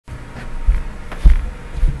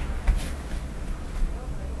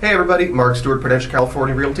Hey everybody, Mark Stuart, Prudential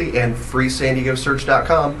California Realty and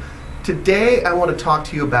FreeSanDiegoSearch.com. Today I want to talk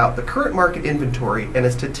to you about the current market inventory and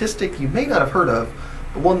a statistic you may not have heard of,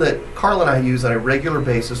 but one that Carl and I use on a regular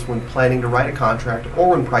basis when planning to write a contract or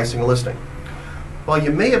when pricing a listing. While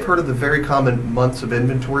you may have heard of the very common months of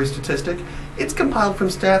inventory statistic, it's compiled from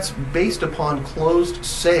stats based upon closed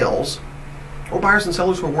sales or buyers and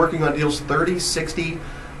sellers who are working on deals 30, 60,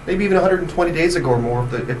 maybe even 120 days ago or more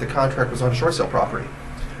if the contract was on a short sale property.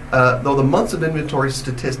 Though the months of inventory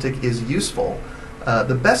statistic is useful,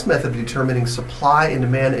 the best method of determining supply and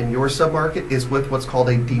demand in your submarket is with what's called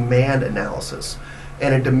a demand analysis.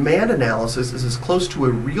 And a demand analysis is as close to a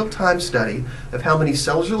real-time study of how many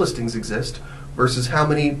sellers or listings exist versus how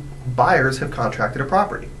many buyers have contracted a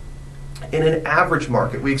property. In an average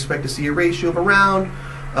market, we expect to see a ratio of around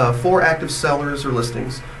 4 active sellers or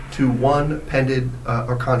listings to 1 pended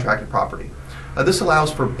or contracted property. This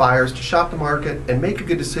allows for buyers to shop the market and make a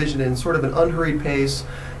good decision in sort of an unhurried pace,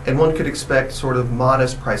 and one could expect sort of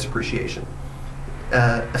modest price appreciation.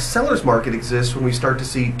 A seller's market exists when we start to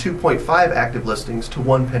see 2.5 active listings to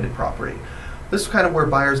 1 pended property. This is kind of where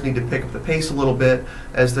buyers need to pick up the pace a little bit,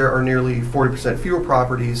 as there are nearly 40% fewer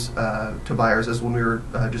properties to buyers as when we were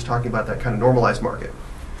just talking about that kind of normalized market.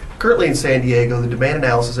 Currently in San Diego, the demand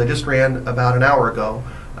analysis I just ran about an hour ago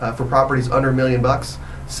for properties under $1 million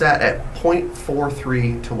sat at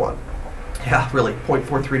 0.43 to 1. Yeah, really,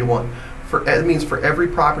 0.43 to 1. That means for every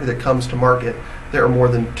property that comes to market, there are more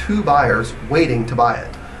than 2 buyers waiting to buy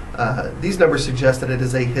it. These numbers suggest that it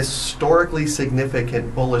is a historically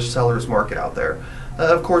significant bullish seller's market out there.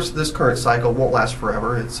 Of course, this current cycle won't last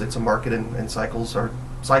forever. It's a market and cycles are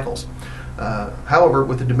cycles. However,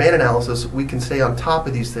 with the demand analysis, we can stay on top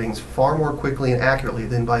of these things far more quickly and accurately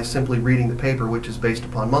than by simply reading the paper, which is based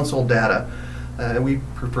upon months-old data. And we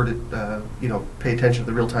prefer to pay attention to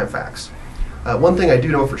the real-time facts. One thing I do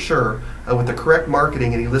know for sure, with the correct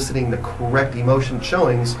marketing and eliciting the correct emotion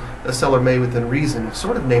showings, a seller may, within reason,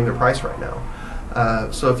 sort of name their price right now.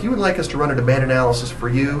 So if you would like us to run a demand analysis for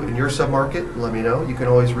you in your submarket, let me know. You can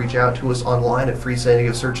always reach out to us online at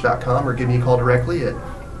FreeSanDiegoSearch.com or give me a call directly at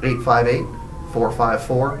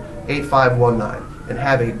 858-454-8519. And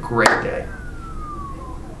have a great day.